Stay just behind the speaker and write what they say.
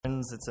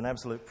Friends, it's an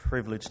absolute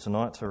privilege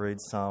tonight to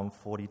read Psalm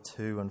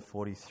 42 and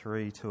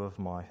 43, two of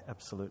my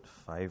absolute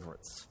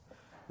favourites.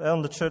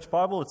 On the Church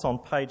Bible, it's on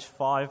page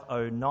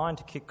 509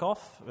 to kick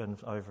off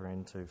and over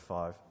into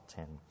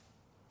 510.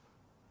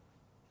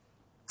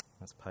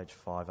 That's page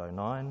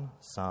 509,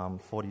 Psalm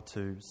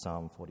 42,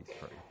 Psalm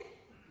 43.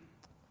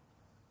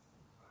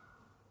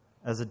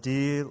 As a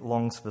deer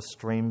longs for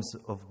streams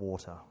of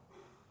water,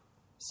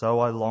 so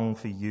I long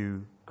for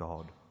you,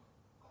 God.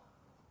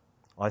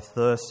 I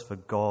thirst for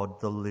God,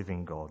 the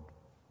living God.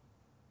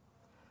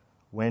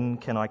 When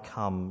can I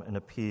come and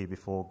appear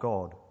before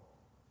God?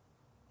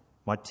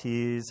 My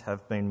tears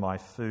have been my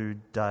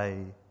food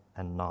day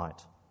and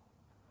night,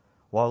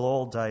 while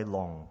all day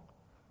long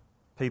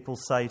people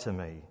say to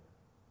me,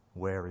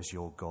 "Where is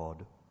your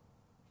God?"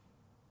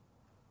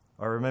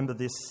 I remember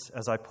this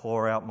as I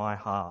pour out my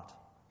heart,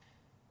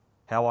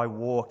 how I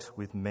walked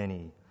with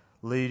many,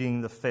 leading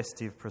the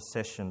festive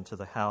procession to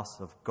the house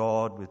of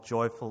God with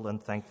joyful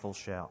and thankful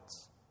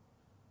shouts.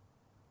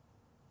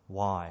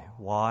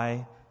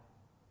 Why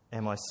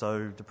am I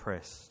so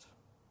depressed?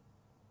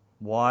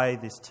 Why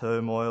this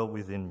turmoil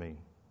within me?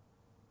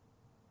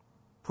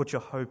 Put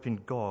your hope in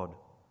God,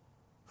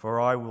 for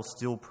I will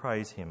still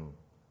praise him,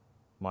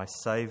 my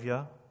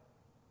Saviour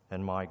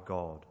and my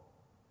God.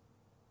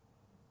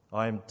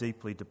 I am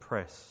deeply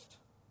depressed.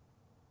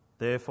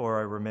 Therefore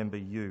I remember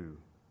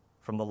you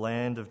from the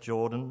land of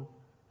Jordan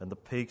and the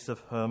peaks of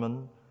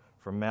Hermon,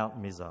 from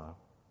Mount Mizar.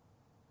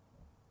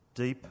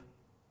 Deep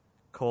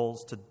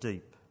calls to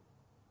deep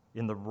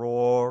in the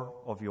roar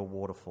of your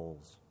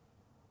waterfalls.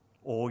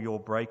 All your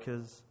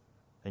breakers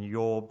and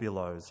your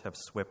billows have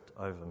swept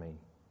over me.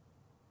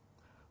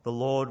 The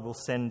Lord will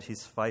send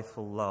his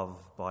faithful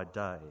love by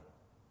day.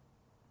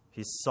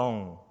 His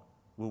song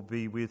will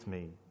be with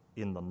me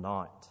in the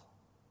night,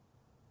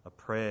 a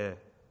prayer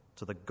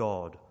to the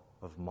God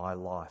of my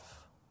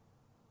life.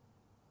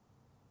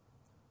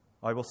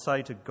 I will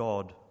say to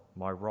God,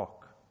 my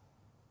rock,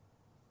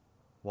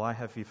 why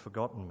have you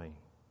forgotten me?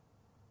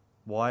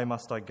 Why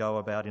must I go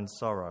about in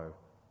sorrow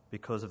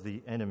because of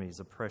the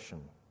enemy's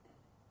oppression?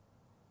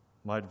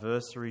 My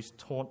adversaries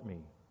taunt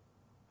me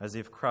as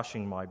if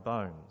crushing my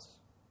bones,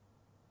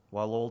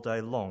 while all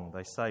day long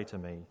they say to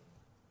me,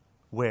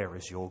 "Where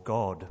is your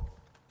God?"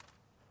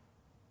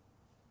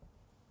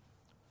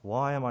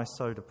 Why am I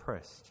so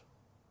depressed?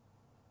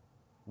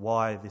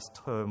 Why this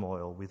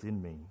turmoil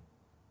within me?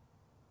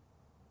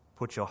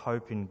 Put your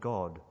hope in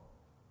God,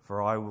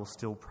 for I will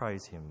still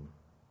praise him,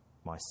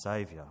 my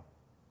Saviour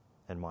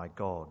and my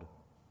God.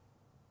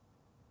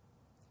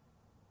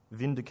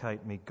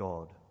 Vindicate me,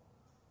 God,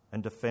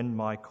 and defend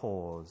my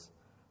cause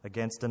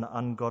against an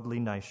ungodly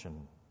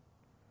nation.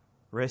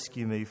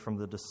 Rescue me from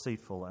the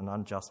deceitful and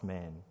unjust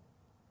man,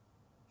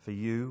 for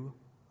you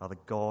are the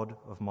God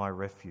of my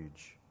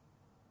refuge.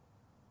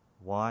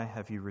 Why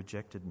have you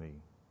rejected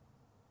me?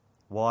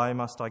 Why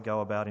must I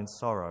go about in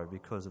sorrow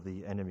because of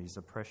the enemy's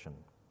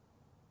oppression?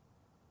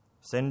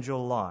 Send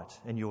your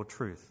light and your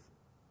truth.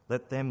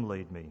 Let them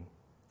lead me.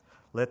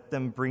 Let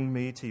them bring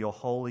me to your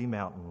holy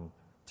mountain,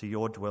 to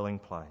your dwelling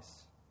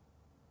place.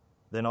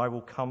 Then I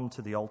will come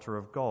to the altar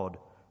of God,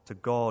 to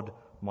God,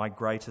 my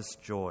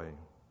greatest joy.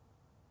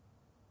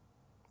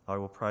 I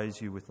will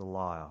praise you with the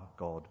lyre,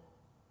 God,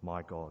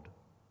 my God.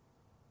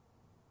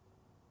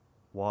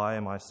 Why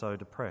am I so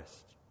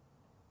depressed?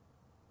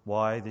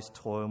 Why this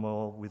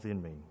turmoil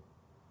within me?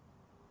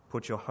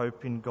 Put your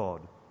hope in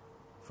God,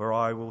 for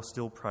I will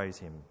still praise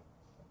him,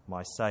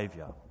 my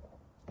Saviour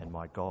and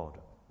my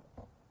God.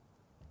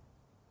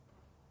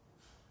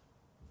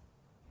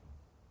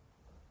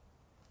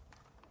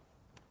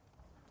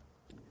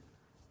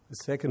 The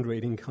second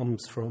reading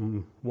comes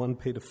from 1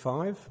 Peter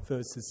 5,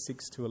 verses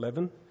 6 to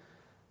 11.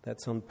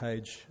 That's on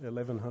page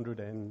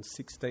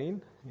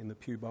 1116 in the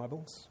Pew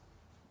Bibles.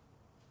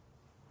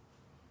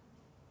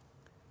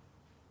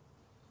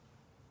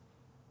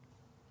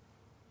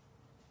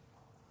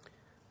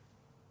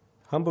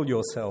 Humble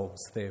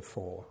yourselves,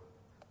 therefore,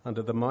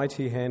 under the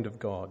mighty hand of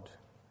God,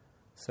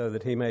 so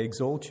that he may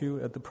exalt you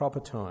at the proper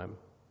time,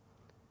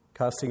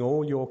 casting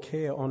all your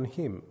care on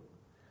him,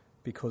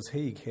 because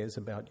he cares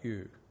about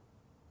you.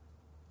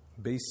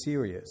 Be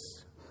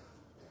serious,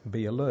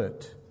 be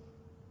alert.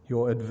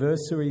 Your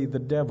adversary, the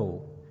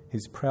devil,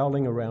 is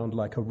prowling around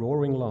like a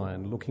roaring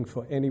lion looking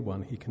for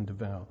anyone he can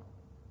devour.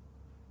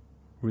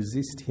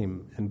 Resist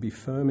him and be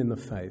firm in the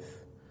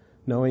faith,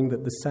 knowing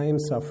that the same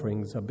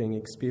sufferings are being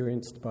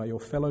experienced by your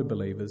fellow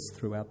believers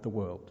throughout the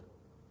world.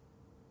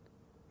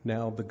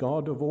 Now the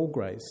God of all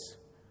grace,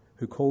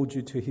 who called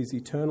you to his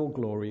eternal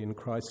glory in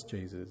Christ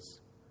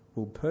Jesus,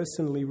 will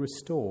personally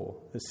restore,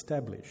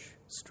 establish,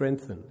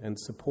 strengthen, and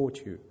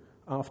support you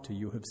after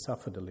you have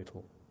suffered a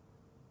little.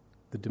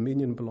 The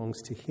dominion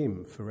belongs to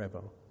him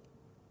forever.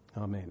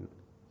 Amen.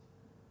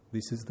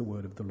 This is the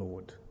word of the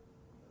Lord.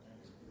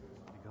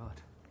 Thank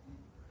God.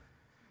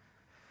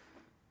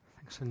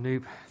 Thanks,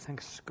 Anoop.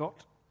 Thanks,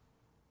 Scott.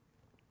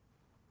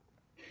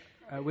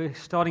 We're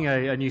starting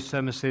a new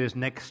sermon series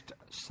next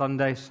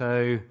Sunday,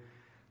 so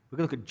We're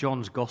going to look at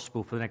John's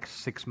Gospel for the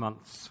next 6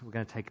 months. We're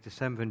going to take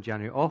December and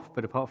January off,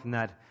 but apart from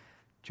that,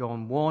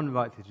 John 1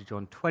 right through to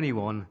John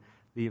 21,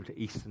 leading to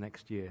Easter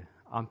next year.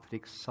 I'm pretty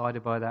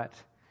excited by that.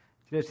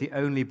 You know, it's the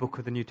only book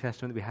of the New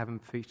Testament that we haven't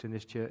preached in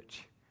this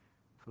church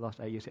for the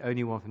last 8 years. The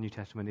only one from the New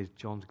Testament is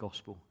John's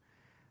Gospel.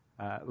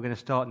 We're going to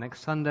start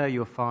next Sunday.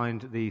 You'll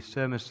find the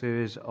sermon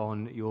series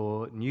on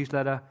your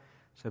newsletter,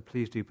 so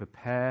please do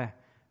prepare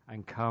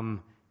and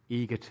come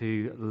eager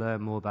to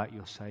learn more about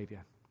your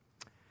Saviour.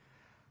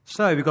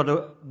 So we've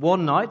got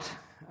one night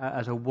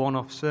as a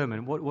one-off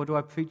sermon. What do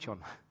I preach on?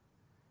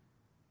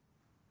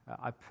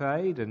 I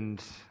prayed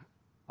and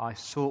I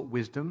sought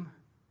wisdom.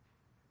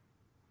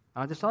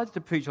 I decided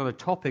to preach on a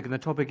topic, and the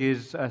topic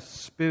is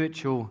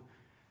spiritual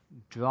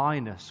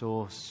dryness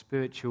or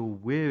spiritual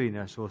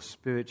weariness or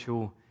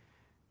spiritual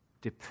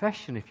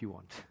depression, if you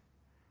want.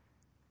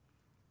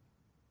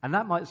 And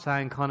that might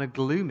sound kind of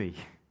gloomy.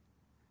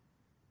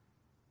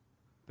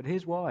 But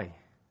here's why.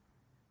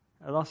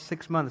 The last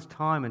 6 months,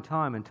 time and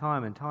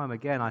time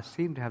again, I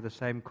seem to have the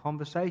same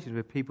conversations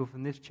with people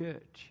from this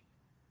church.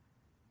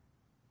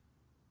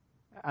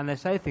 And they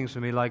say things to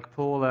me like,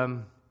 Paul,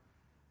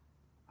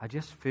 I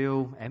just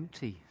feel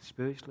empty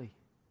spiritually.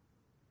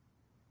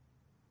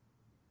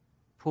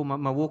 Paul,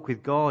 my walk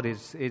with God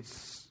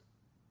it's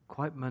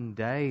quite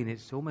mundane.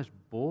 It's almost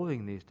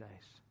boring these days.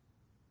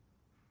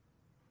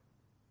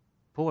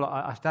 Paul,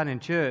 I stand in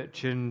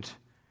church and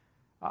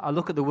I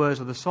look at the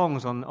words of the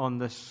songs on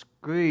the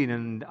screen,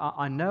 and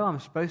I know I'm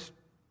supposed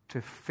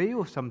to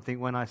feel something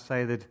when I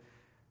say that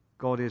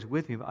God is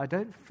with me, but I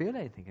don't feel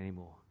anything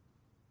anymore.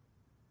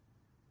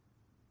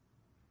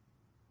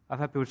 I've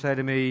had people say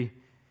to me,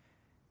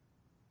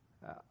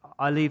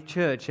 I leave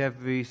church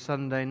every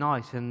Sunday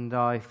night and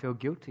I feel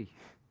guilty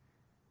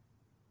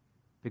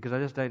because I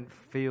just don't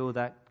feel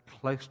that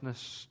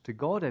closeness to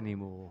God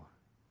anymore.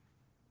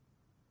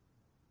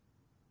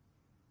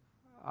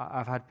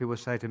 I've had people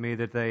say to me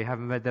that they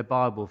haven't read their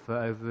Bible for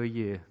over a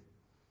year.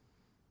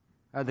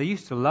 They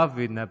used to love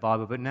reading their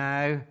Bible, but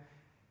now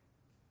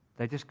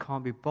they just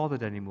can't be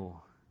bothered anymore.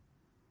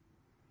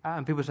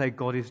 And people say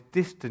God is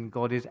distant,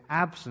 God is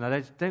absent. I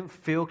just don't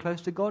feel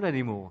close to God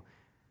anymore.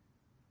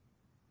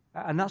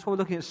 And that's why we're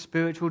looking at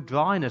spiritual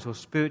dryness or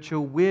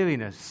spiritual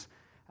weariness.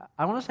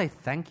 I want to say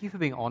thank you for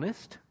being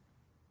honest.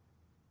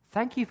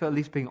 Thank you for at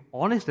least being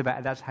honest about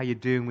it. That's how you're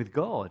doing with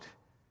God.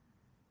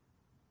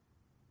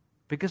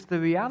 Because the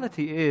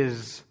reality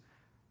is,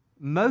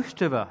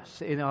 most of us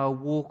in our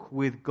walk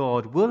with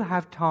God will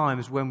have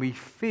times when we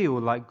feel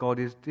like God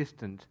is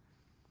distant,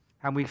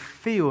 and we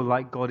feel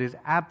like God is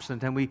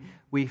absent, and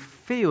we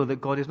feel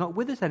that God is not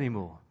with us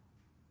anymore.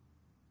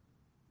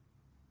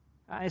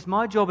 And it's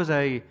my job as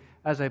a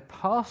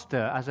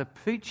pastor, as a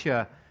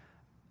preacher,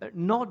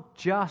 not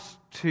just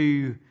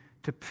to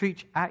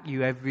preach at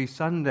you every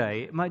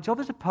Sunday. My job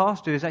as a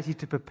pastor is actually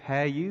to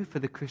prepare you for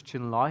the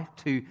Christian life,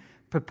 to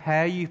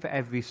prepare you for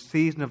every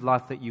season of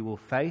life that you will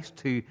face,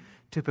 to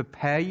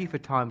prepare you for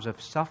times of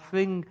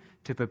suffering,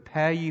 to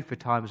prepare you for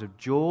times of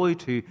joy,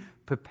 to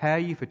prepare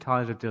you for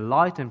times of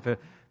delight, and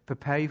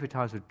prepare you for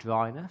times of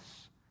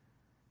dryness.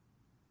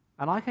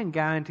 And I can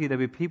guarantee there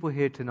will be people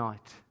here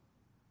tonight,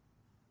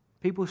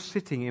 people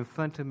sitting in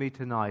front of me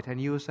tonight, and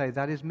you will say,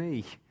 that is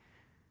me.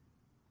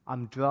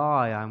 I'm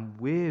dry, I'm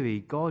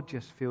weary, God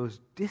just feels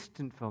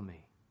distant from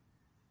me.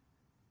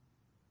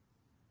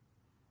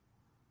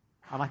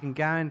 And I can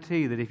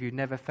guarantee that if you've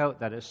never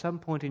felt that, at some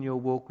point in your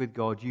walk with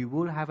God, you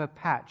will have a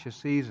patch, a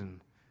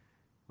season,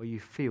 where you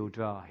feel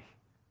dry.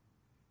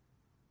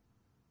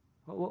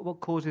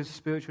 What causes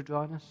spiritual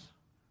dryness?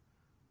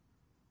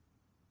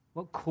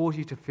 What causes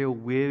you to feel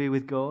weary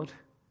with God?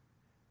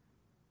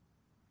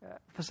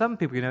 For some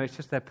people, it's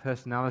just their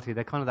personality.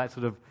 They're kind of that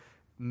sort of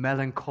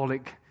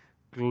melancholic,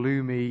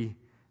 gloomy,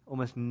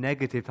 almost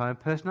negative type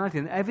of personality.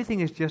 And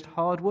everything is just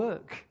hard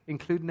work,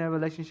 including their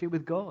relationship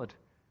with God.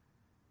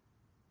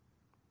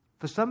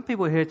 For some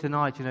people here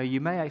tonight,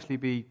 you may actually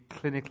be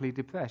clinically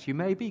depressed. You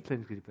may be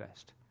clinically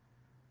depressed.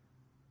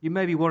 You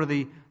may be one of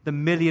the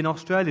million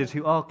Australians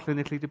who are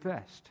clinically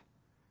depressed.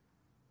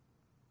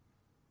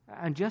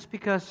 And just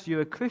because you're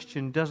a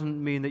Christian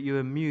doesn't mean that you're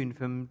immune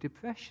from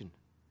depression.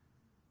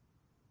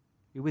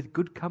 You're with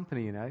good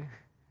company, And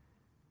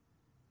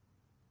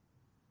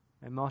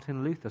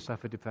Martin Luther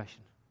suffered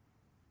depression.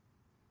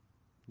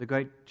 The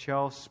great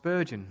Charles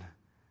Spurgeon,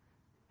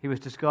 he was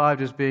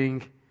described as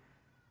being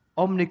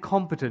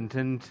omnicompetent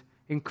and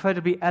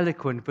incredibly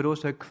eloquent, but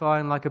also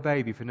crying like a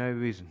baby for no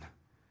reason.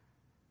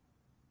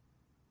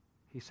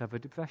 He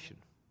suffered depression.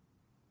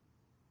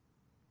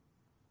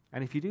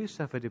 And if you do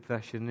suffer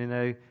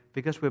depression,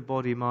 because we're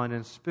body, mind,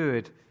 and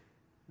spirit,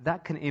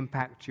 that can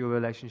impact your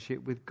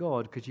relationship with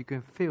God, because you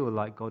can feel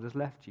like God has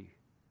left you.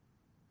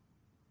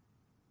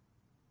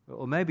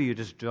 Or maybe you're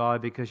just dry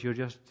because you're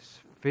just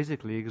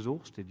physically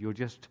exhausted. You're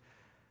just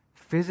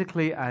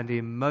physically and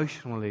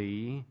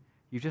emotionally,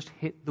 you've just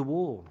hit the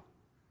wall.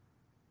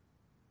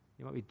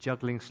 You might be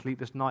juggling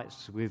sleepless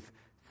nights with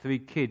 3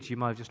 kids, you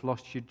might have just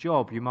lost your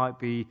job, you might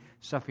be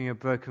suffering a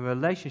broken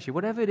relationship,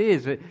 whatever it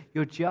is,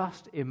 you're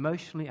just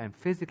emotionally and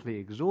physically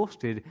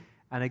exhausted,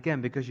 and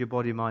again, because your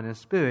body, mind and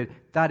spirit,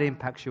 that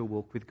impacts your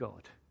walk with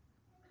God.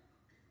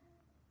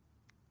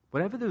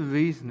 Whatever the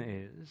reason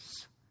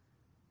is,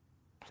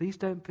 please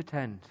don't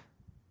pretend.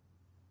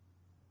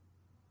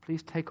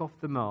 Please take off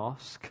the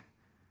mask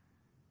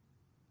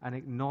and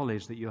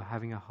acknowledge that you're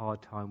having a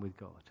hard time with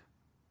God.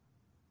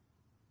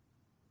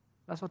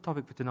 That's our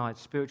topic for tonight: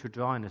 spiritual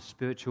dryness,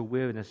 spiritual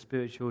weariness,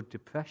 spiritual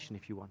depression,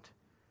 if you want.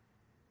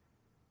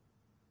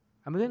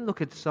 And we're going to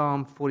look at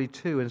Psalm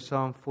 42 and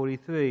Psalm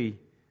 43.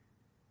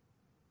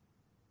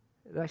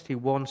 There's actually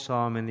one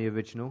psalm in the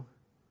original.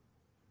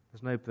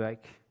 There's no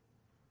break.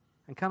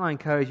 And can I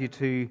encourage you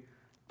to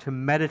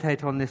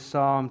meditate on this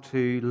psalm,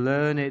 to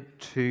learn it,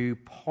 to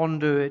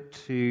ponder it,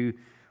 to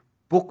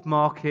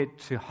bookmark it,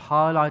 to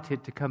highlight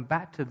it, to come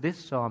back to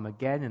this psalm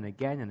again and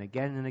again and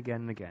again and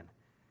again and again.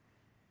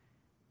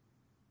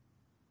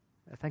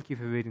 Thank you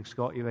for reading,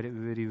 Scott. You read it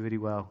really, really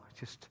well.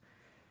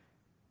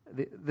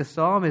 The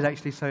psalm is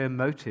actually so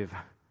emotive.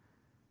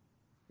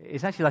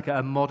 It's actually like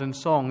a modern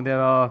song.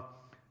 There are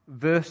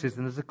verses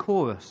and there's a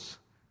chorus.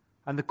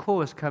 And the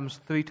chorus comes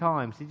 3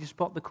 times. Did you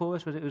spot the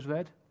chorus when it was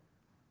read?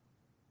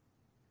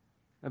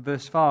 And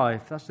verse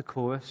 5, that's the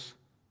chorus.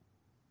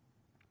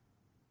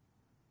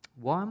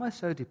 Why am I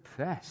so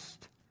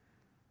depressed?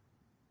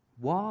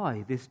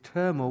 Why this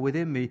turmoil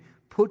within me?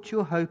 Put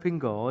your hope in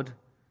God,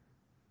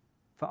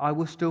 for I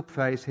will still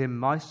praise him,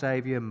 my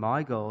Saviour,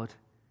 my God.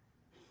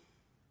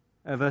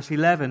 Verse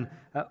 11,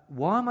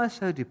 why am I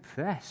so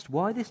depressed?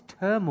 Why this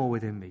turmoil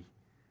within me?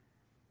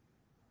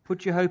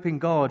 Put your hope in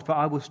God, for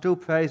I will still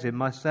praise him,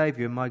 my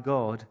Saviour, my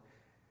God.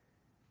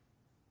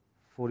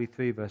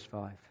 43, verse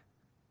 5.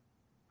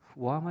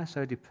 Why am I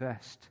so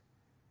depressed?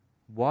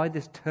 Why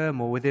this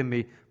turmoil within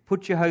me?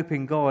 Put your hope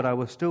in God, I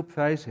will still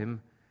praise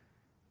him,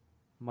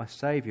 my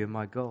Saviour,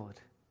 my God.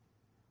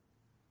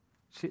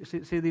 See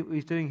what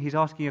he's doing? He's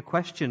asking a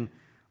question.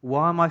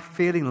 Why am I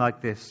feeling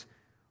like this?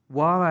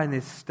 Why am I in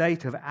this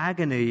state of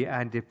agony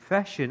and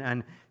depression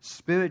and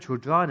spiritual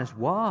dryness?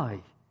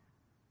 Why?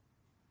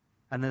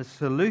 And the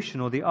solution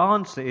or the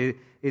answer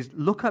is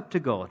look up to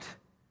God.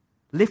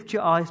 Lift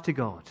your eyes to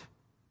God.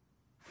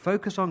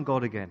 Focus on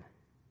God again.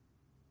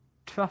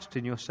 Trust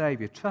in your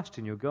Saviour. Trust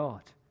in your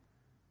God.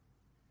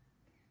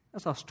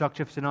 That's our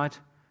structure for tonight.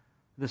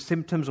 The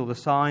symptoms or the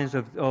signs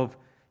of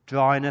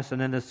dryness, and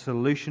then the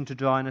solution to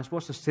dryness.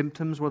 What's the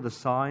symptoms? What are the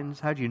signs?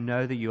 How do you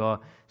know that you are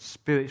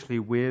spiritually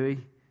weary?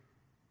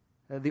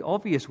 The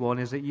obvious one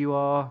is that you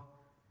are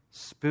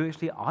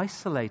spiritually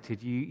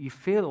isolated. You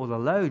feel all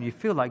alone. You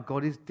feel like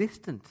God is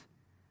distant.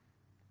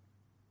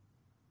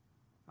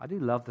 I do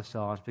love the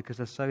Psalms because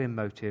they're so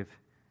emotive.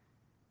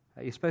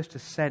 You're supposed to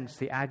sense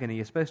the agony.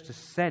 You're supposed to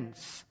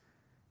sense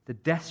the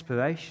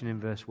desperation in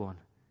verse 1.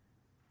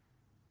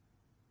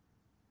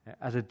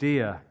 As a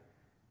deer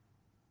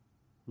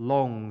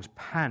longs,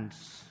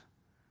 pants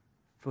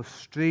for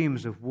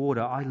streams of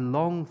water, I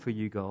long for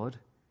you, God.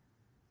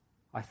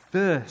 I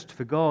thirst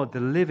for God, the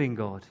living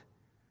God.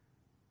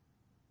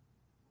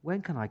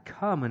 When can I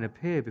come and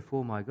appear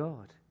before my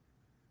God?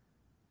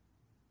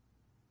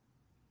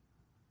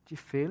 Do you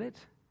feel it?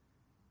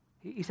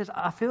 He says,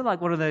 I feel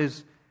like one of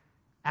those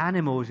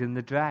animals in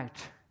the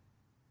drought.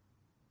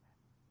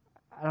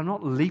 And I'm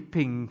not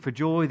leaping for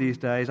joy these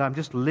days. I'm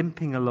just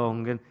limping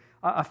along. And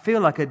I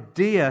feel like a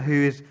deer who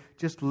is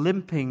just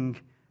limping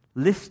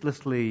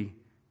listlessly,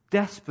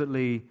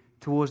 desperately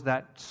towards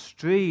that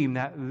stream,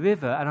 that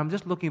river. And I'm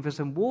just looking for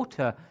some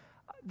water,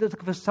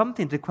 looking for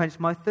something to quench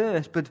my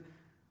thirst. But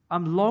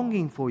I'm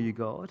longing for you,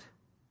 God.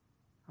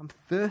 I'm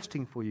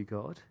thirsting for you,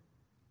 God.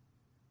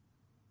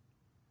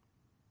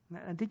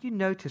 And did you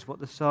notice what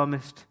the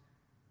psalmist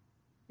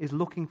is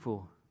looking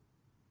for?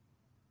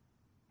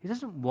 He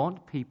doesn't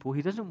want people.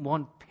 He doesn't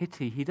want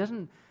pity. He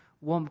doesn't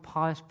want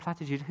pious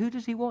platitude. Who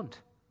does he want?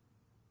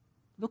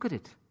 Look at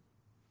it.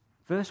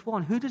 Verse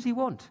 1. Who does he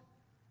want?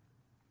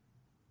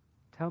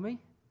 Tell me.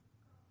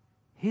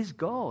 His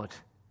God.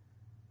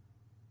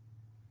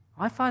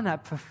 I find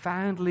that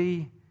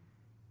profoundly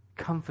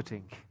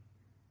comforting.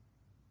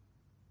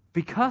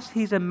 Because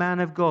he's a man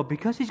of God,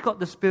 because he's got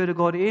the Spirit of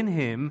God in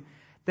him,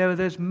 there are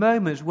those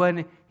moments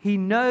when he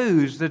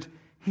knows that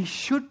he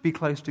should be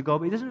close to God,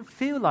 but he doesn't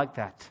feel like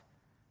that.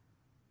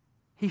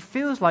 He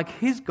feels like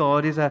his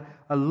God is a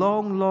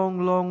long,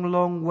 long, long,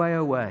 long way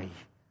away.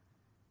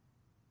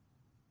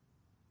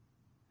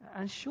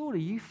 And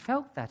surely you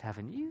felt that,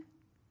 haven't you?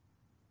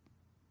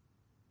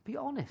 Be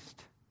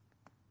honest.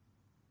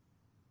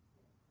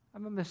 I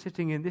remember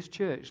sitting in this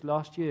church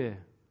last year,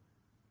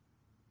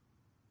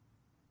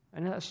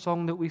 and that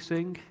song that we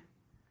sing,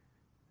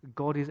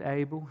 God is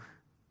able.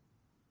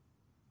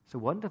 It's a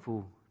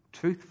wonderful,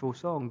 truthful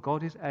song.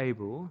 God is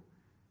able.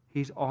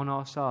 He's on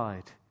our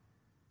side.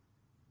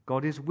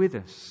 God is with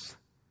us.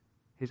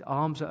 His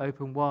arms are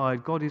open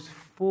wide. God is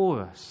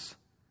for us.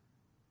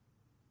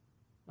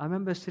 I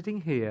remember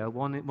sitting here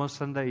one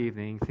Sunday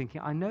evening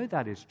thinking, I know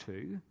that is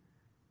true.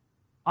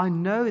 I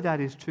know that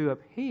is true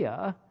up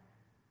here,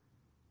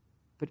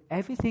 But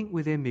everything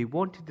within me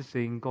wanted to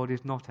sing, God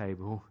is not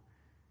able,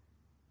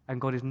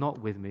 and God is not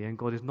with me, and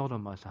God is not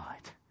on my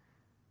side.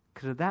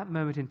 Because at that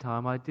moment in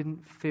time, I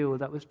didn't feel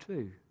that was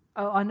true.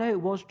 Oh, I know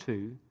it was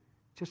true,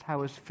 just how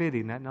I was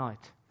feeling that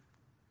night.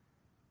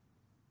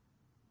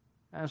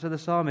 And so the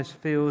psalmist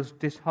feels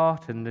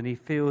disheartened, and he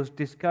feels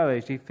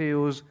discouraged, he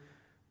feels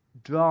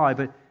dry.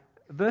 But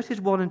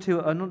verses 1 and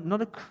 2 are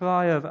not a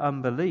cry of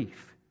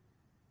unbelief.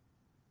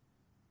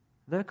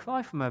 They're a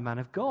cry from a man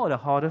of God, a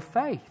heart of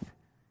faith.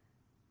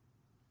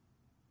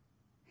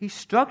 He's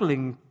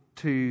struggling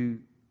to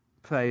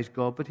praise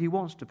God, but he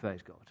wants to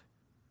praise God.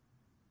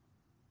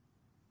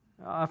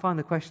 I find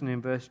the question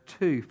in verse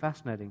 2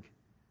 fascinating.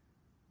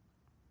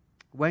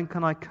 When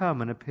can I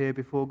come and appear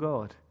before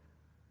God?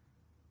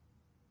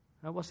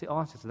 Now, what's the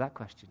answer to that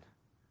question?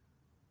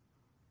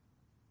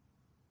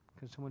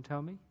 Can someone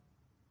tell me?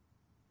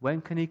 When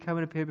can he come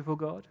and appear before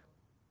God?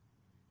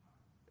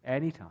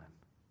 Anytime.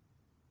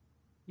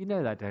 You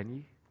know that, don't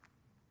you?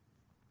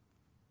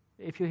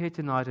 If you're here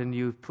tonight and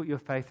you've put your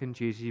faith in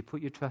Jesus, you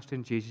put your trust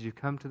in Jesus, you've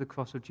come to the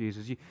cross of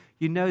Jesus,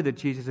 you know that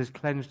Jesus has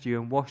cleansed you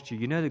and washed you,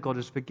 you know that God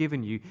has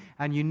forgiven you,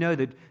 and you know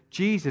that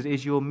Jesus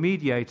is your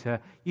mediator.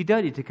 You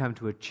don't need to come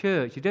to a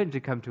church, you don't need to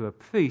come to a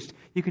priest,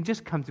 you can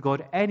just come to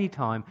God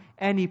anytime,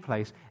 any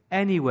place,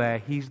 anywhere.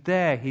 He's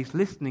there, He's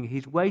listening,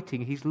 He's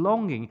waiting, He's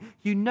longing.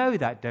 You know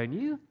that, don't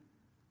you?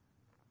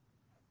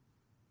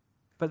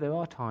 But there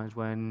are times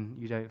when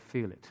you don't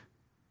feel it.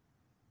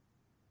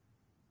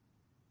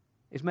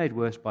 It's made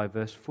worse by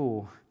verse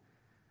 4.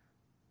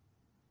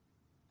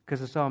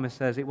 Because the psalmist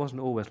says, it wasn't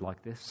always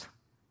like this.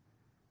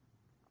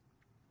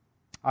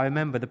 I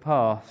remember the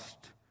past.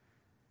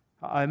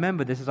 I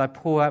remember this as I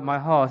pour out my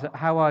heart,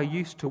 how I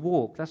used to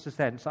walk. That's the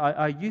sense.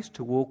 I used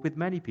to walk with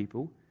many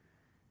people.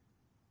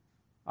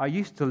 I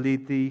used to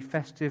lead the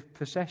festive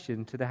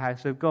procession to the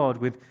house of God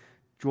with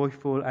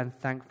joyful and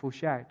thankful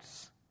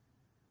shouts.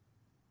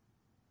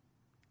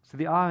 So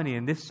the irony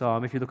in this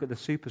psalm, if you look at the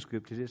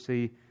superscript, is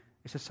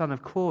it's the son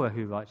of Korah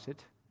who writes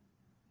it.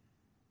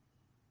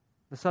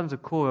 The sons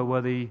of Korah were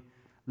the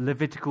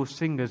Levitical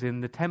singers in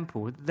the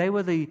temple. They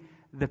were the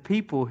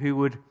people who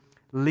would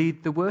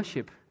lead the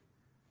worship.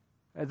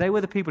 They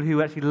were the people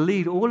who actually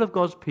lead all of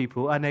God's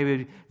people, and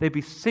they'd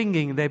be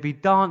singing, they'd be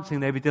dancing,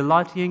 they'd be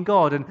delighting in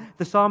God. And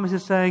the psalmist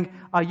is saying,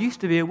 I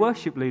used to be a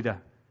worship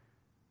leader.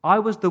 I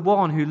was the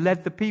one who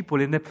led the people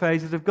in the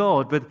praises of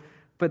God,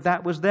 but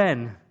that was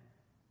then.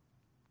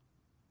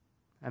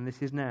 And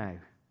this is now.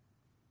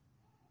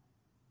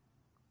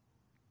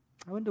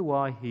 I wonder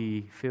why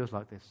he feels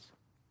like this.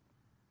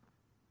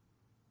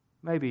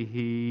 Maybe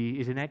he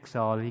is in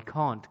exile and he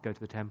can't go to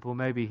the temple.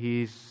 Maybe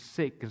he's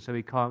sick and so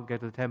he can't go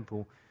to the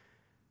temple.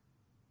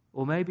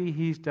 Or maybe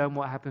he's done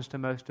what happens to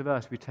most of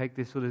us. We take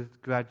this sort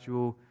of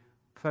gradual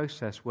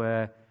process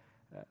where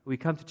we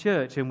come to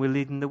church and we're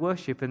leading the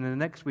worship, and then the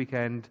next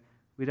weekend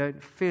we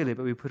don't feel it,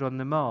 but we put on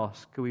the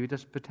mask, or we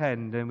just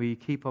pretend, and we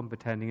keep on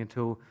pretending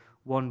until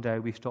one day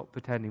we stop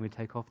pretending, we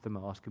take off the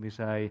mask and we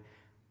say,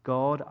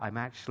 God, I'm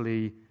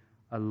actually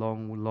a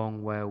long,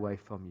 long way away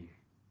from you.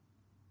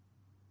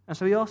 And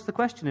so he asks the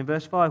question in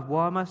verse 5,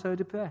 why am I so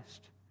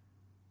depressed?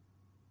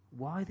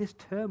 Why this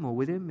turmoil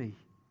within me?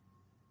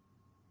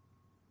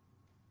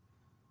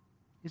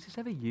 Is this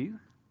ever you? Do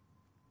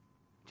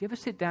you ever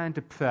sit down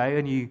to pray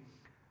and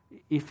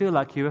you feel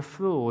like you're a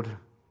fraud?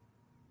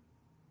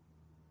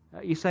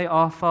 You say,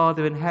 Our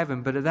Father in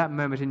heaven, but at that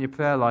moment in your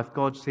prayer life,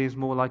 God seems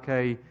more like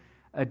a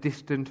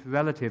distant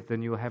relative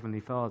than your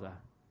Heavenly Father.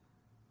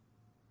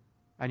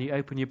 And you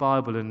open your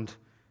Bible and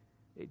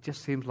it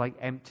just seems like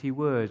empty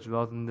words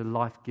rather than the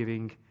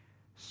life-giving,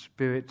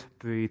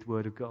 Spirit-breathed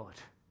Word of God.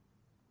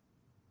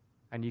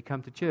 And you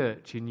come to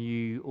church and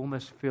you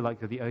almost feel like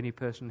you're the only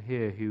person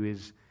here who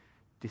is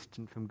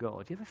distant from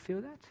God. Do you ever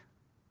feel that?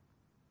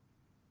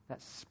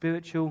 That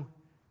spiritual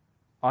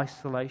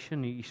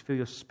isolation, you feel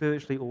you're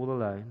spiritually all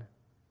alone.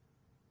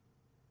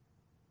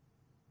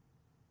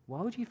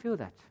 Why would you feel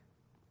that?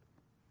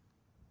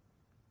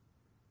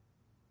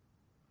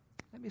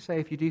 Let me say,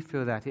 if you do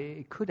feel that,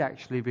 it could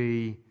actually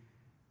be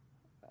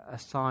a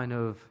sign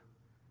of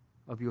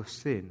your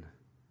sin.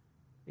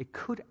 It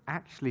could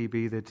actually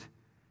be that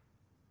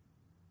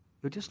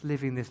you're just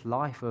living this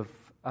life of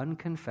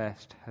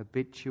unconfessed,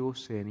 habitual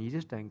sin. You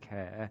just don't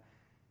care.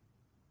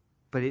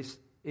 But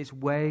it's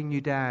weighing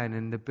you down,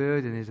 and the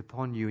burden is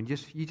upon you, and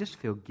you just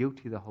feel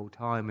guilty the whole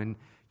time, and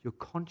your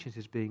conscience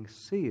is being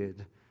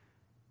seared,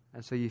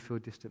 and so you feel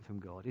distant from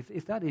God.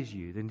 If that is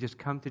you, then just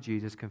come to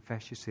Jesus,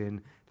 confess your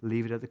sin,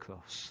 leave it at the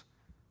cross,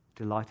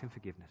 delight in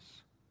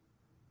forgiveness.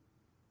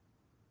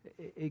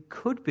 It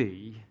could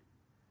be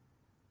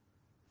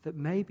that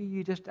maybe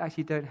you just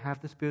actually don't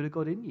have the Spirit of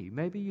God in you.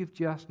 Maybe you've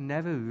just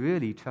never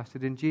really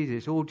trusted in Jesus.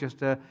 It's all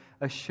just a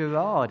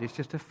charade. It's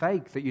just a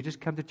fake that you just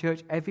come to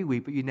church every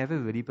week, but you never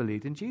really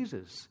believed in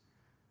Jesus.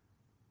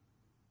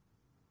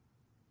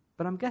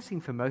 But I'm guessing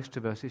for most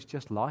of us, it's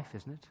just life,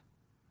 isn't it?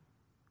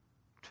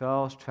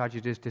 Trials,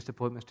 tragedies,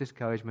 disappointments,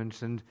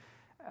 discouragements, and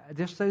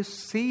just those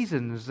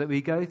seasons that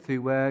we go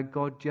through where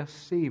God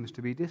just seems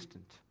to be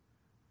distant.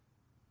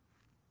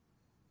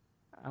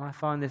 And I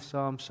find this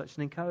psalm such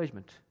an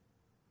encouragement.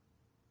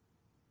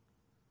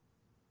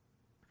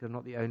 Because I'm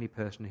not the only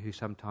person who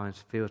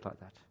sometimes feels like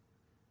that.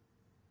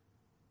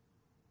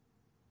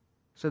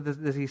 So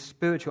there's the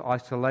spiritual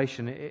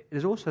isolation.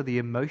 There's also the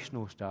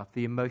emotional stuff,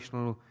 the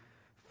emotional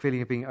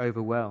feeling of being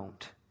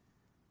overwhelmed.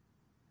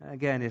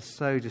 Again, it's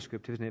so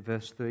descriptive, isn't it?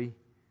 Verse 3.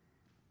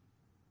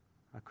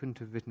 I couldn't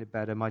have written it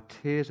better. My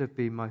tears have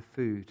been my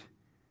food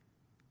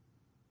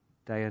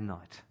day and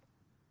night.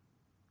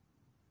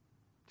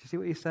 Do you see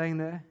what he's saying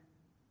there?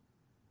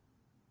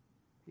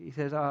 He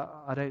says,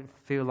 I don't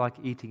feel like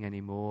eating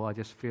anymore. I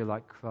just feel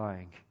like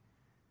crying.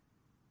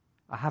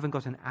 I haven't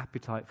got an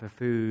appetite for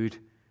food.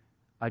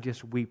 I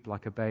just weep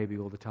like a baby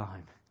all the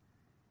time.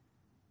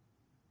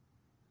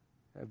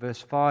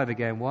 Verse 5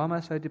 again, why am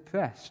I so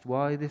depressed?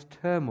 Why this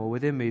turmoil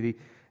within me?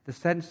 The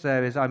sense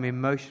there is I'm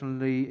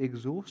emotionally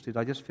exhausted.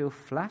 I just feel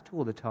flat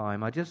all the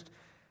time.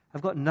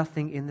 I've got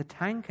nothing in the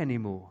tank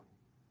anymore.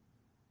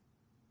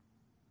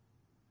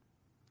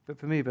 But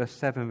for me, verse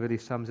 7 really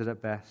sums it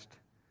up best.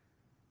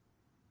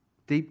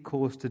 Deep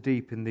calls to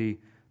deep in the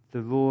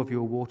roar of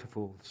your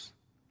waterfalls.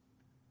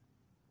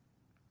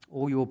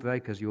 All your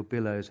breakers, your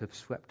billows have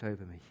swept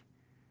over me.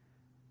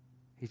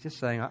 He's just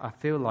saying, I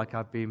feel like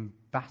I've been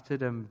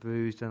battered and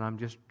bruised and I'm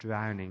just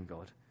drowning,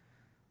 God.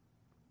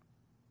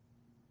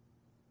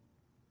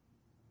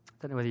 I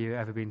don't know whether you've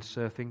ever been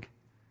surfing.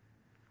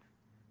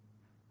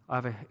 I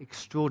have an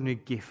extraordinary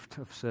gift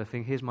of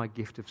surfing. Here's my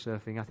gift of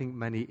surfing. I think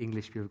many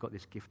English people have got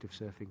this gift of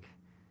surfing.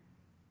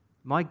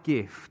 My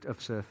gift of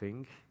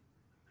surfing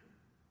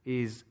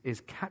is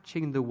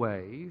catching the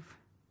wave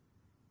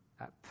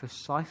at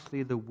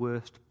precisely the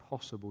worst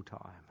possible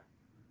time.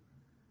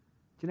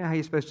 Do you know how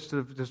you're supposed to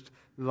sort of just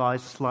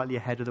rise slightly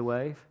ahead of the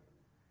wave?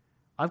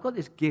 I've got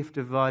this gift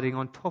of riding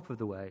on top of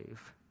the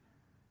wave,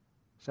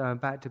 so I'm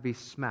about to be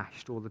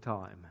smashed all the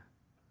time.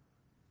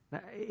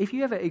 Now, if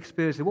you ever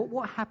experience it,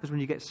 what happens when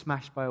you get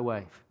smashed by a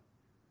wave?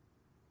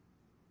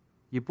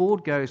 Your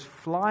board goes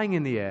flying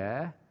in the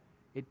air,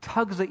 it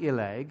tugs at your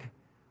leg.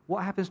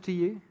 What happens to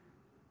you?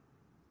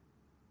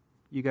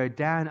 You go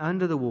down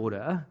under the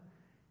water,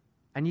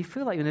 and you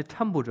feel like you're in a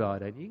tumble dryer,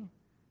 don't you?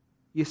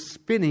 You're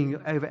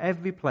spinning over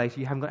every place.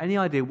 You haven't got any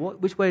idea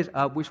which way is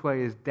up, which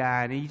way is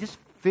down, and you just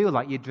feel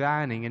like you're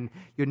drowning and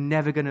you're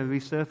never going to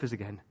resurface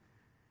again.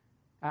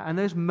 And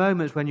those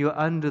moments when you're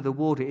under the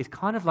water, it's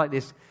kind of like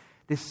this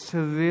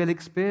surreal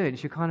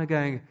experience. You're kind of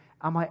going,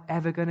 am I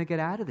ever going to get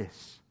out of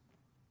this?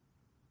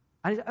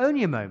 And it's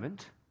only a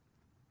moment,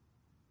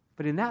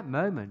 but in that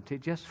moment,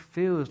 it just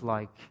feels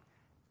like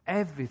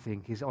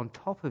everything is on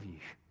top of you.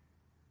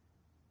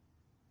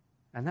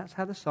 And that's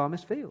how the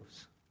psalmist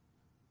feels.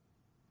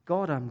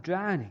 God, I'm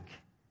drowning.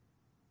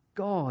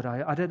 God,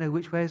 I don't know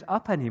which way is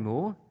up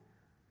anymore.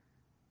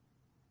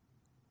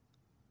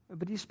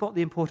 But do you spot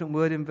the important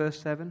word in verse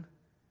 7?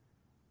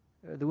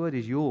 The word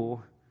is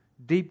your.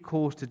 Deep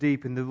calls to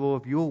deep in the roar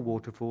of your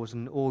waterfalls,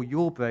 and all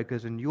your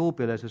breakers and your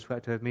billows have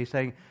swept over me,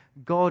 saying,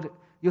 God,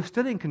 you're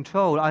still in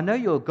control. I know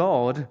you're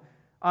God.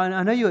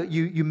 I know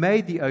you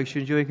made the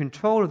oceans. You're in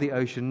control of the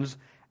oceans.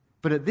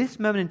 But at this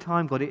moment in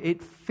time, God,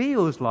 it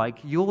feels like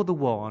you're the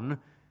one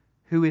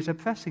who is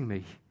oppressing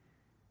me.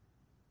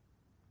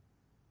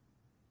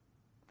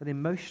 That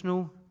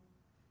emotional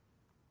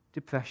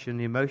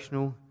depression,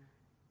 emotional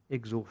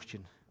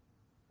exhaustion.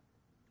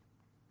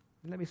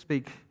 Let me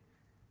speak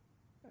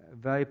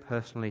very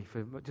personally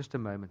for just a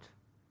moment.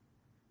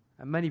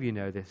 And many of you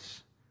know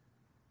this.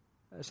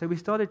 So we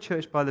started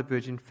Church by the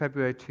Bridge in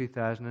February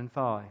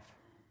 2005.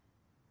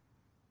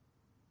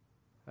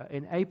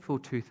 In April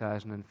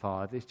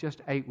 2005, it's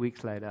just 8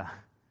 weeks later,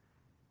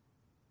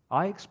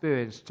 I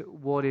experienced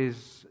what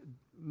is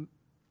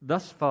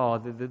thus far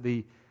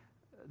the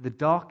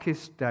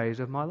darkest days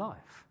of my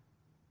life.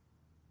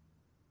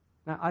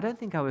 Now, I don't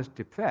think I was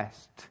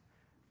depressed,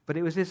 but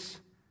it was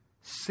this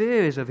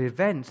series of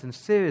events and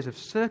series of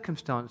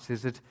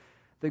circumstances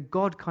that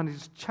God kind of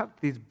just chucked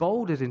these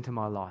boulders into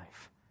my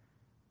life.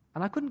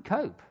 And I couldn't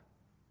cope.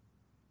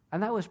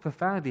 And that was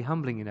profoundly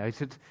humbling,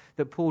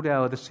 that Paul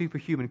Dale, the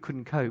superhuman,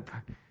 couldn't cope.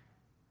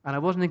 And I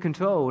wasn't in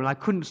control, and I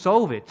couldn't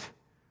solve it.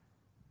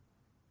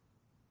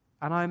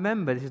 And I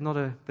remember, this is not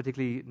a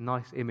particularly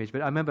nice image,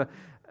 but I remember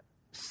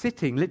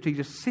literally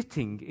just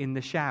sitting in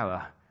the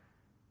shower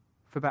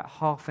for about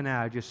half an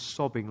hour, just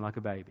sobbing like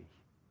a baby.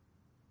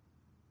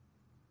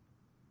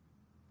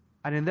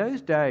 And in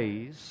those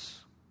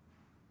days,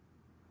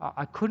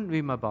 I couldn't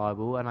read my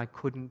Bible and I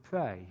couldn't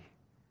pray.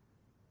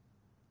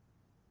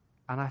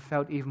 And I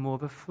felt even more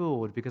of a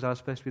fraud because I was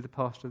supposed to be the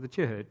pastor of the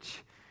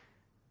church.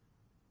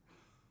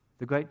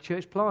 The great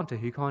church planter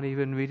who can't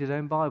even read his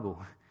own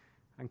Bible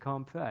and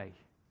can't pray.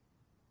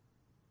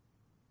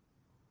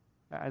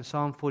 And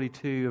Psalm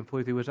 42 and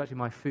 43 was actually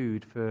my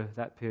food for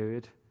that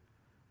period.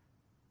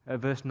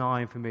 Verse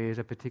 9 for me is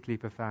a particularly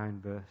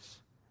profound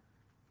verse.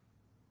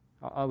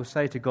 I will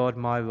say to God,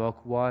 my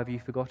rock, why have you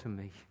forgotten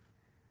me?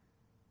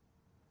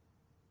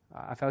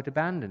 I felt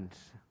abandoned.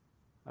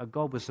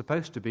 God was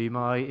supposed to be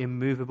my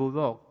immovable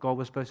rock. God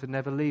was supposed to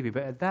never leave me.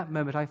 But at that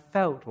moment, I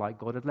felt like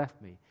God had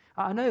left me.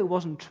 I know it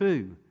wasn't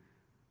true,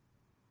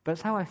 but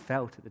it's how I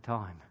felt at the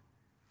time.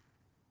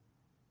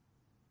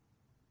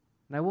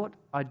 Now, what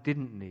I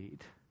didn't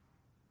need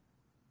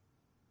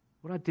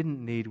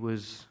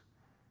was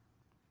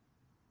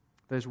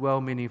those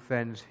well-meaning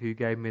friends who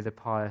gave me the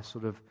pious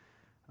sort of,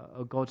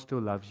 oh, God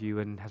still loves you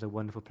and has a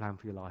wonderful plan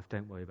for your life,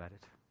 don't worry about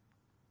it.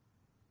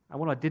 And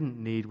what I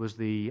didn't need was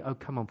the, oh,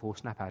 come on, Paul,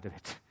 snap out of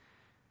it.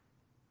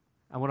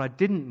 And what I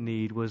didn't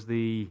need was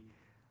the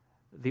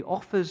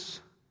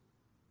offers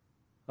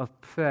of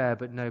prayer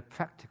but no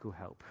practical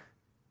help.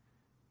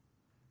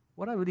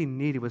 What I really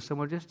needed was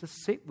someone just to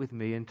sit with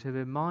me and to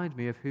remind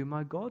me of who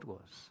my God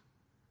was.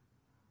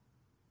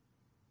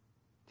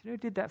 Do you know who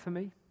did that for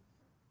me?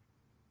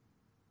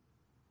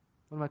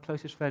 One of my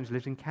closest friends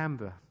lives in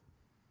Canberra.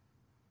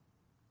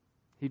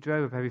 He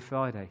drove up every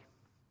Friday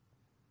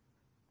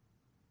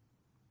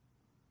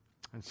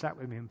and sat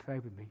with me and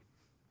prayed with me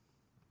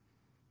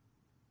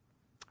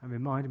and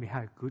reminded me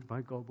how good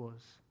my God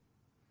was.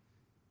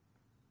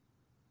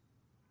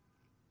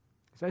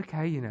 It's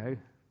okay, you know.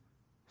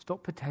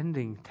 Stop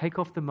pretending. Take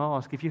off the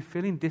mask. If you're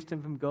feeling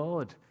distant from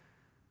God,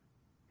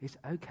 it's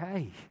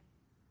okay.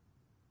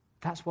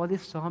 That's why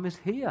this psalm is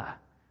here.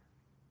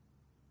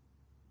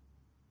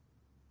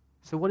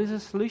 So what is the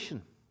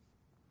solution?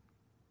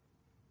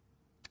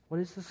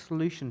 What is the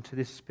solution to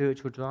this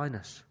spiritual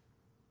dryness?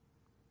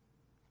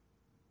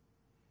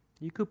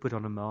 You could put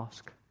on a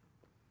mask.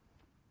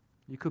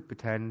 You could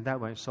pretend.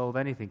 That won't solve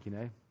anything, you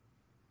know.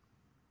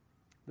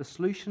 The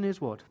solution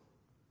is what?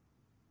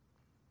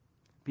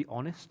 Be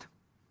honest.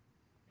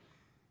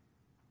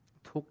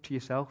 Talk to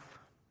yourself.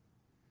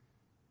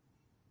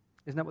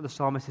 Isn't that what the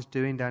psalmist is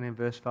doing down in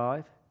verse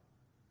 5?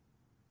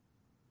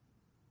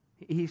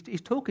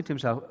 He's talking to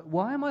himself.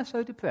 Why am I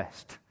so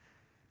depressed?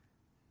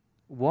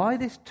 Why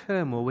this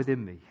turmoil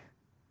within me?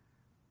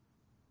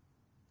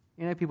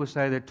 You know, people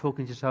say that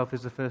talking to yourself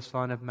is the first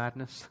sign of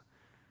madness.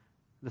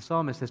 The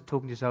psalmist says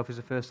talking to yourself is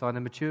the first sign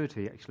of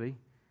maturity, actually.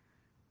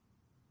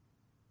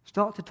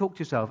 Start to talk to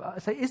yourself.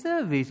 Say, is there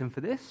a reason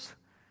for this?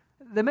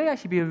 There may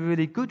actually be a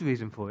really good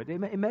reason for it.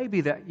 It may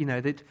be that, you know,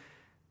 that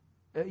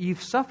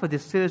you've suffered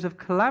this series of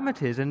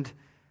calamities and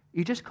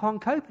you just can't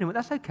cope anymore.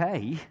 That's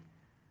okay.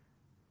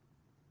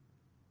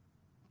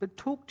 But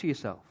talk to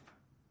yourself.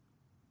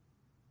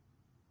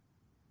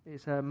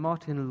 It's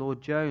Martin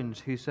Lloyd-Jones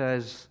who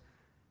says,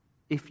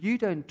 if you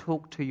don't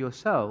talk to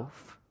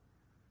yourself,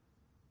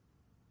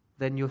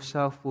 then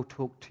yourself will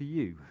talk to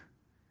you.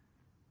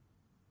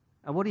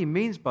 And what he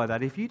means by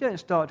that, if you don't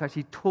start to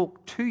actually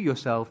talk to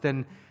yourself,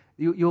 then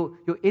your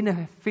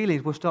inner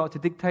feelings will start to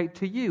dictate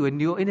to you,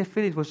 and your inner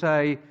feelings will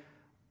say,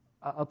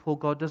 Paul,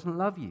 God doesn't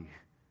love you.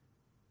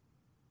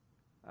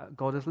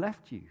 God has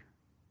left you.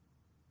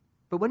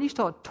 But when you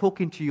start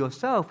talking to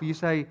yourself, you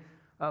say,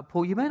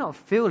 Paul, you may not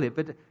feel it,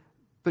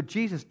 but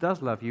Jesus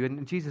does love you,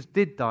 and Jesus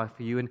did die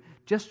for you, and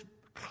just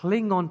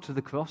cling on to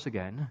the cross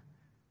again.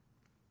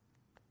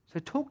 So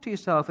talk to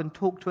yourself and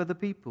talk to other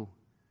people.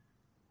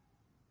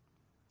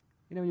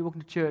 You know, when you walk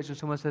into church and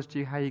someone says to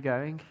you, how are you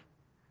going?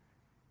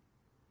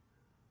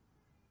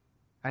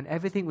 And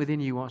everything within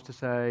you wants to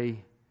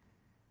say,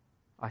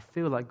 I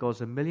feel like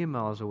God's a million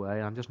miles away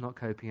and I'm just not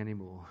coping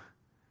anymore.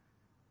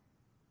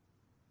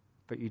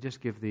 But you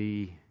just give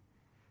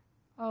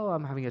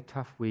I'm having a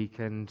tough week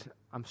and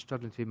I'm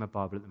struggling to read my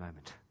Bible at the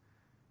moment.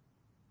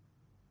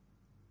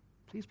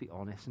 Please be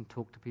honest and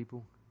talk to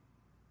people.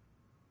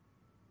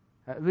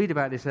 Read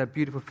about this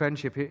beautiful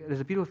friendship. There's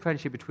a beautiful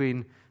friendship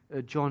between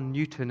John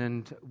Newton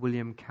and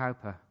William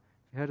Cowper.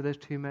 You heard of those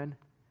two men?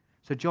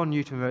 So John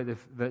Newton wrote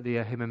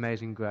the hymn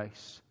Amazing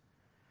Grace.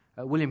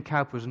 William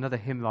Cowper was another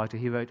hymn writer.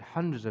 He wrote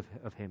hundreds of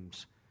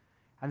hymns.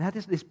 And they had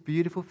this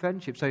beautiful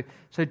friendship.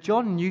 So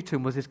John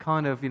Newton was this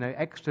kind of,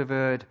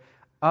 extrovert,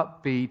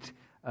 upbeat,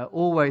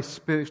 always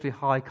spiritually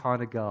high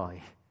kind of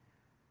guy.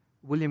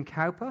 William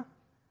Cowper,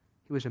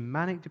 he was a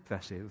manic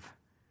depressive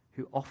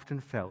who often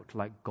felt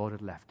like God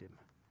had left him.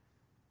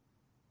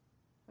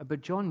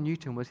 But John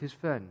Newton was his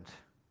friend.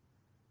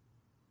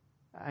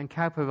 And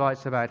Cowper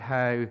writes about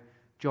how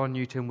John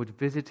Newton would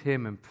visit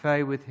him and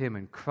pray with him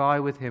and cry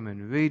with him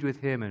and read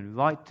with him and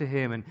write to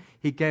him, and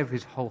he gave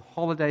his whole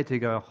holiday to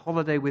go on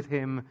holiday with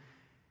him.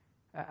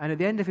 And at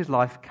the end of his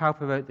life,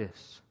 Cowper wrote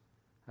this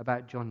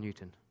about John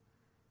Newton.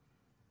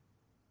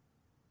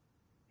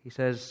 He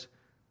says,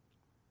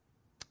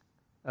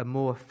 a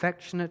more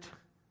affectionate,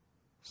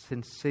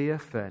 sincere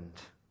friend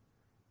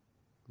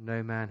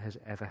no man has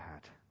ever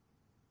had.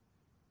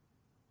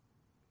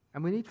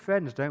 And we need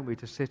friends, don't we,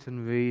 to sit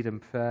and read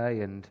and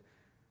pray and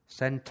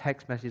send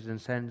text messages and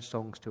send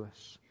songs to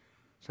us.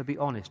 So be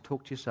honest,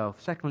 talk to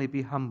yourself. Secondly,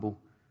 be humble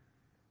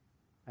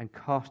and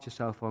cast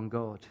yourself on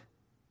God.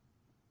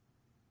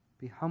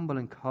 Be humble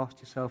and cast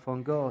yourself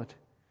on God.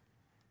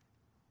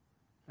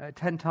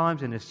 10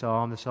 times in this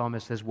psalm, the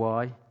psalmist says,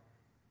 why?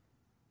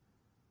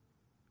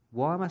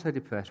 Why am I so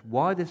depressed?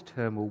 Why this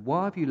turmoil?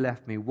 Why have you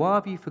left me? Why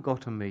have you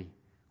forgotten me?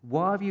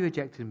 Why have you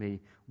rejected me?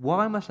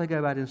 Why must I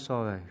go out in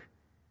sorrow?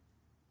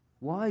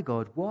 Why,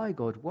 God? Why,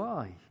 God?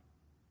 Why?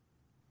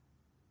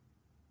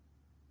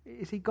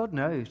 You see, God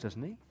knows,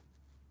 doesn't he?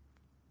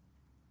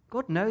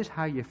 God knows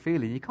how you're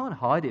feeling. You can't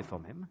hide it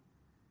from him.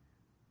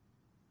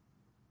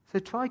 So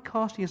try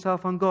casting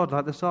yourself on God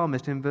like the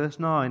psalmist in verse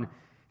 9.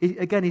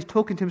 He's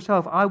talking to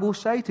himself. I will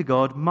say to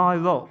God, my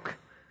rock,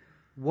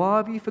 why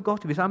have you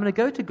forgotten me? So I'm going to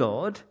go to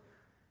God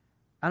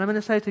and I'm going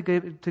to say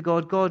to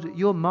God, God,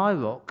 you're my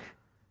rock.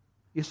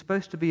 You're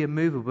supposed to be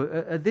immovable.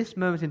 But at this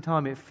moment in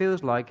time, it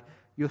feels like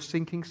you're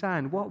sinking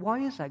sand. Why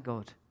is that,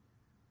 God?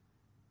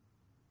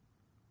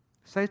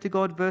 Say to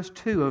God, verse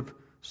 2 of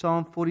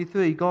Psalm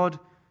 43, God,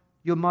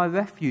 you're my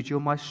refuge, you're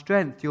my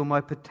strength, you're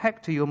my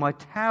protector, you're my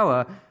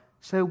tower.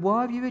 So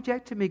why have you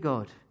rejected me,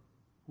 God?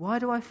 Why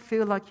do I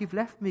feel like you've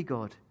left me,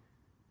 God?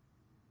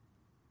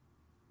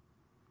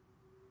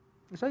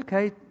 It's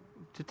okay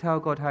to tell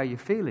God how you're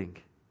feeling.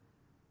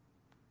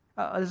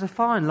 There's a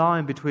fine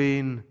line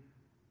between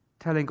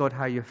telling God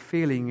how you're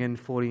feeling and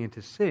falling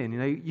into sin. You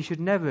know, you should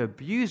never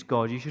abuse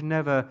God. You should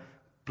never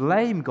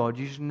blame God.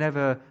 You should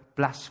never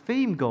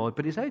blaspheme God.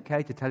 But it's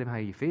okay to tell him how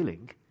you're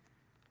feeling.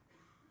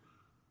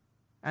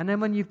 And then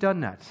when you've done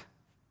that,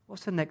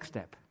 what's the next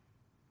step?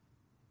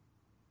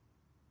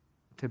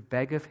 To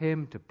beg of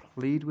him, to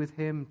plead with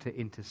him, to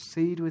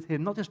intercede with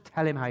him. Not just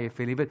tell him how you're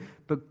feeling,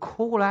 but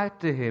call out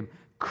to him,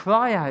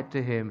 cry out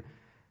to him,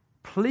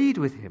 plead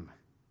with him.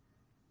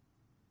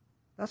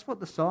 That's what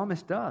the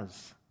psalmist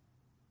does.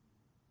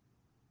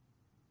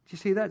 Do you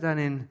see that down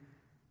in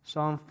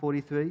Psalm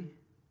 43?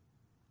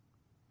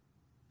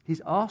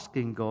 He's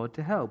asking God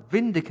to help.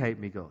 Vindicate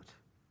me, God.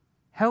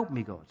 Help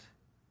me, God.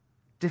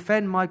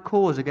 Defend my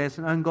cause against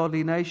an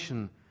ungodly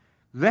nation.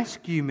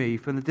 Rescue me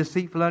from the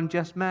deceitful,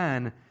 unjust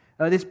man.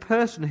 This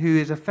person who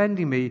is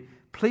offending me,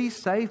 please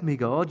save me,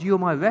 God. You're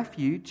my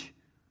refuge.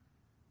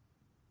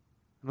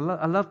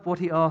 I love what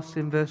he asks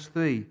in verse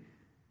 3.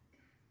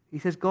 He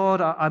says,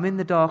 God, I'm in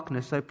the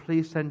darkness, so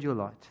please send your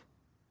light.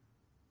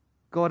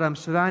 God, I'm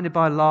surrounded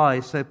by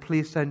lies, so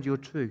please send your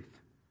truth.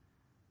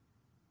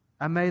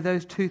 And may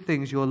those two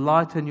things, your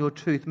light and your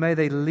truth, may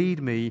they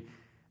lead me,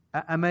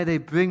 and may they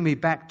bring me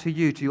back to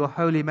you, to your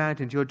holy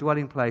mountain, to your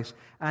dwelling place.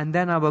 And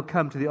then I will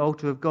come to the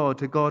altar of God,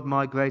 to God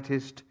my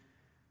greatest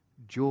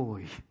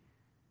joy.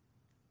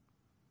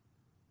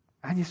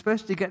 And you're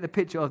supposed to get the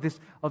picture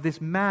of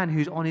this man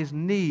who's on his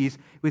knees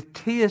with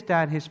tears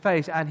down his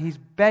face, and he's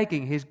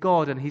begging his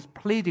God and he's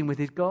pleading with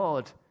his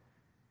God.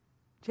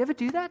 Do you ever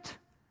do that?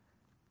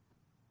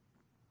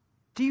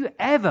 Do you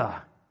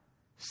ever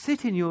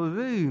sit in your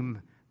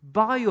room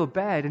by your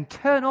bed and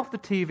turn off the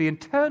TV and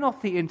turn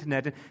off the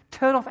internet and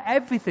turn off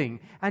everything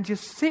and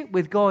just sit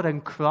with God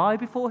and cry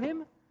before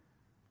him?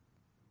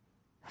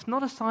 That's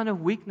not a sign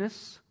of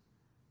weakness.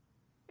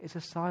 It's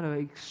a sign of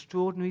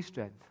extraordinary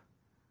strength.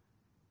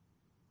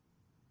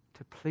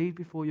 To plead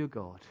before your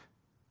God,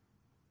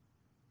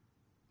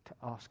 to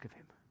ask of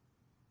him.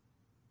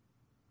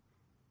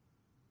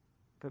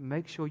 But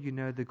make sure you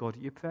know the God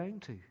that you're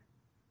praying to.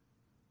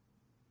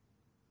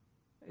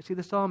 You see,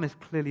 the psalmist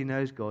clearly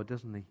knows God,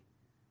 doesn't he?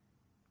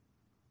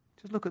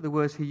 Just look at the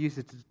words he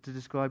uses to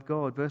describe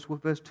God. Verse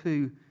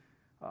 2,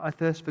 I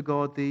thirst for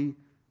God, the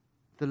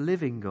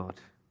living God.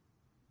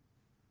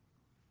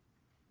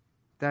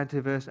 Down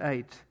to verse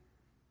 8,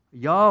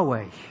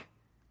 Yahweh,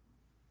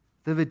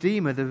 the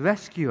Redeemer, the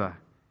Rescuer,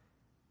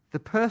 the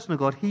personal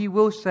God. He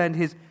will send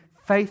his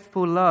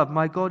faithful love.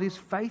 My God is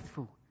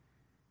faithful.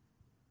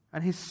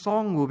 And his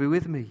song will be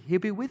with me. He'll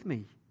be with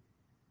me.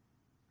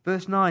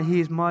 Verse 9, he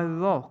is my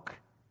rock.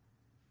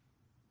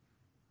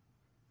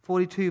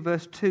 42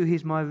 verse 2,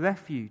 he's my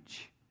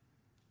refuge.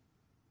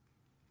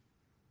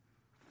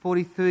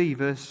 43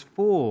 verse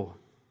 4,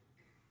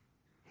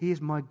 he is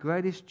my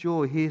greatest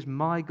joy. He is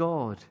my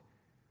God.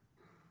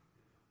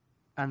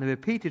 And the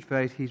repeated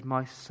phrase, he's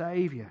my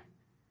Saviour,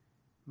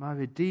 my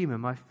Redeemer,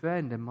 my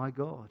friend, and my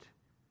God.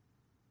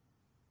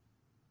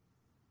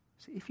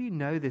 So if you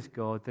know this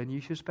God, then you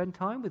should spend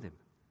time with him.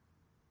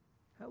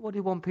 What do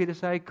you want Peter to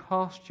say?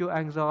 Cast your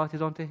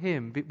anxieties onto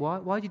him.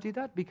 Why do you do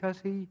that? Because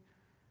he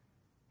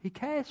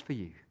cares for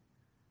you.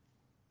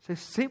 So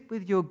sit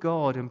with your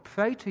God and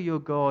pray to your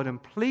God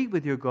and plead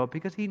with your God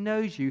because he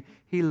knows you,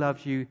 he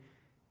loves you,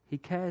 he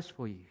cares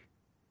for you.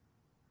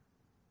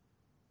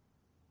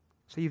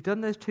 So you've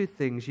done those two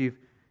things. You've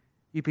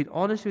been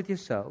honest with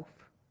yourself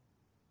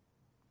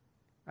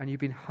and you've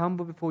been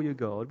humble before your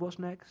God. What's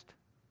next?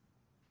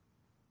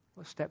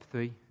 What's step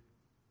 3?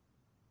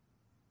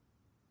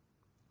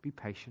 Be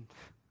patient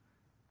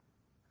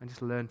and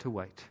just learn to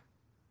wait.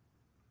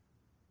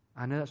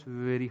 I know that's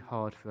really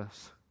hard for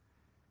us.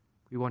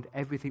 We want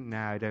everything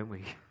now, don't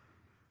we?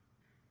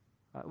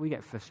 We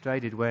get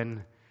frustrated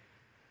when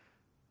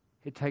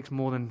it takes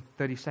more than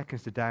 30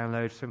 seconds to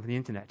download something from the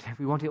internet.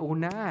 We want it all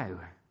now.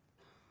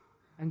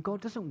 And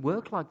God doesn't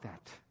work like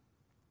that.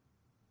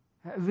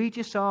 Read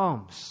your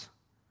Psalms.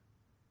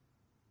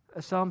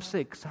 Psalm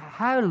 6,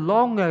 how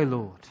long, O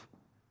Lord?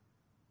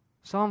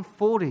 Psalm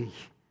 40,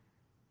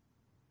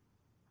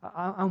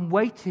 I'm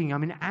waiting,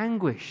 I'm in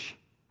anguish.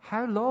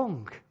 How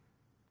long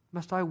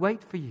must I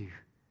wait for you?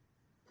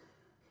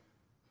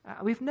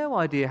 We've no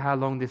idea how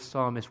long this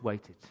psalmist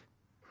waited.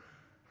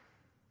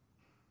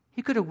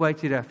 He could have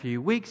waited a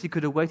few weeks. He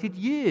could have waited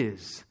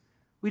years.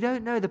 We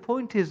don't know. The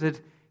point is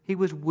that he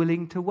was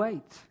willing to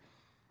wait.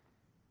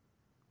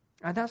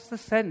 And that's the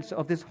sense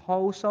of this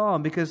whole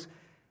psalm, because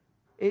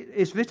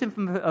it's written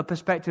from a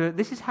perspective,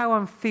 this is how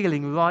I'm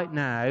feeling right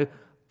now,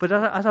 but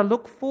as I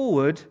look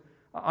forward,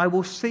 I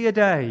will see a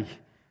day.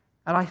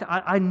 And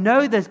I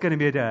know there's going to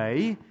be a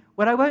day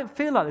when I won't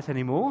feel like this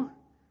anymore. Do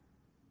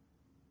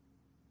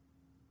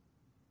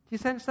you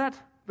sense that?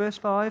 Verse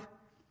 5.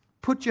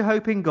 Put your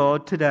hope in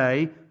God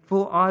today,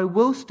 for I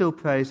will still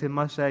praise him,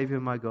 my Saviour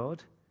and my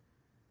God.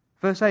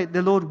 Verse 8.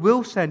 The Lord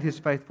will send his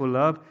faithful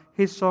love.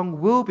 His song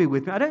will be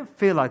with me. I don't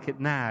feel like it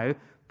now,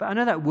 but I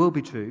know that will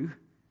be true.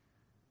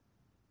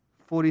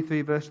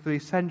 43 verse 3.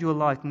 Send your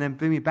light and then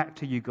bring me back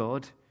to you,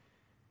 God.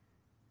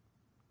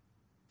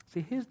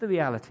 See, here's the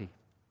reality.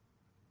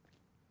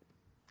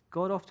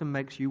 God often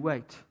makes you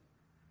wait.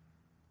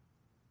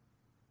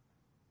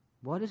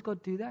 Why does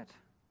God do that?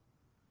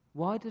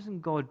 Why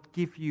doesn't God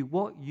give you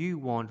what you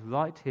want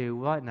right here,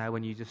 right now,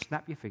 when you just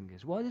snap your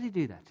fingers? Why does he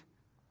do that?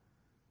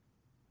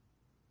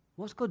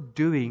 What's God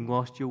doing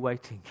whilst you're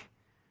waiting?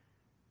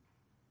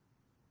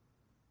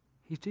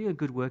 He's doing a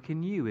good work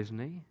in you, isn't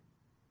he?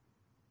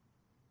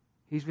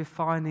 He's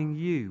refining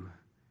you.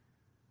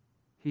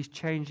 He's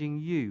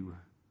changing you.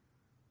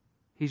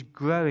 He's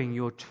growing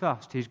your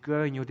trust. He's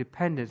growing your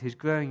dependence. He's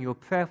growing your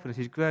prayerfulness.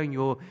 He's growing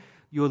your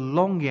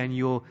longing and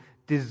your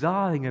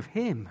desiring of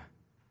him.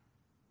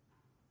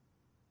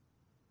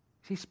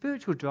 See,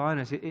 spiritual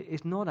dryness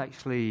is not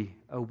actually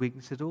a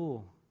weakness at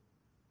all.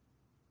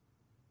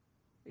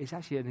 It's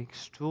actually an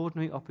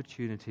extraordinary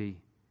opportunity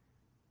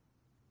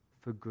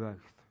for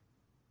growth.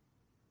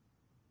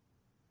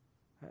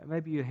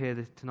 Maybe you're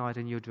here tonight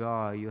and you're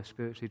dry, you're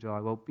spiritually dry.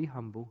 Well, be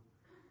humble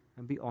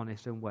and be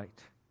honest and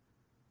wait.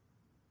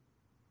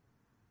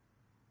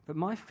 But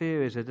my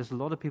fear is that there's a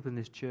lot of people in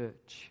this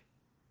church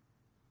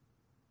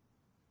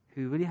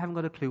who really haven't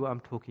got a clue what I'm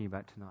talking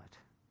about tonight.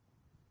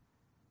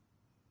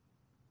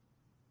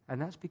 And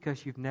that's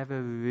because you've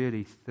never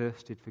really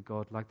thirsted for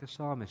God like the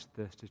psalmist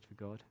thirsted for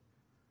God.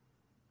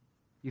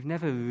 You've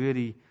never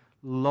really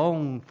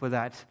longed for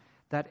that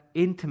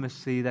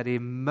intimacy, that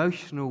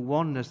emotional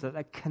oneness,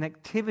 that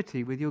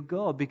connectivity with your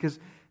God, because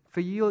for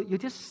you, you're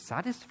just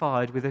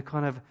satisfied with a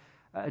kind of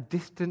a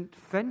distant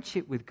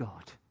friendship with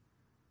God.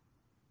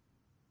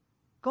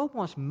 God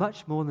wants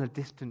much more than a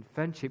distant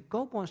friendship.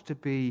 God wants to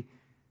be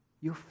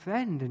your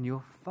friend and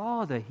your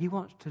father. He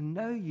wants to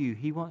know you.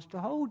 He wants to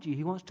hold you.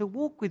 He wants to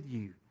walk with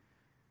you.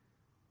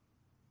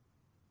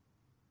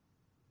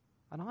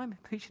 And I'm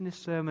preaching this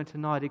sermon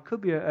tonight. It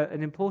could be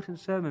an important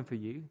sermon for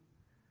you,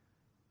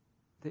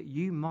 that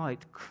you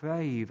might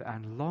crave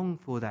and long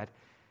for that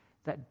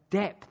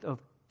depth of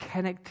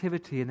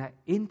connectivity and that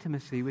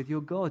intimacy with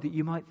your God, that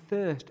you might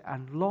thirst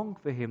and long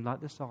for him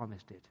like the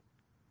psalmist did.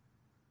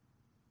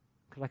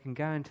 Because I can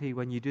guarantee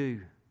when you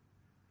do,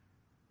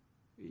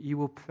 you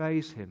will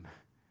praise him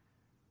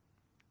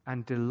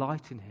and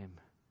delight in him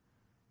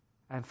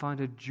and find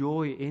a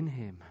joy in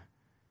him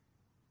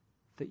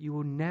that you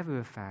will never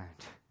have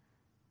found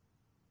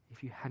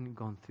if you hadn't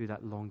gone through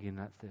that longing,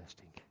 that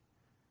thirsting.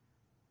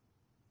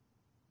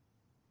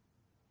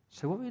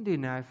 So what we're going to do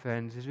now,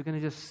 friends, is we're going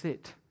to just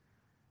sit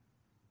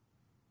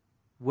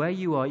where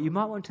you are. You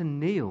might want to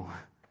kneel,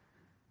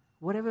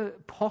 whatever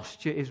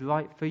posture is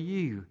right for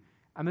you.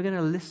 And we're going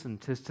to listen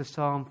to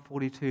Psalm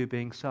 42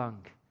 being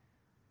sung.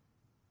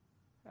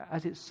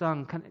 As it's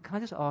sung, can I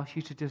just ask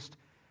you to just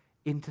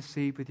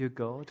intercede with your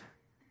God,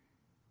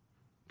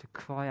 to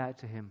cry out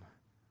to him,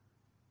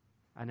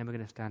 and then we're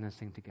going to stand and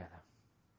sing together.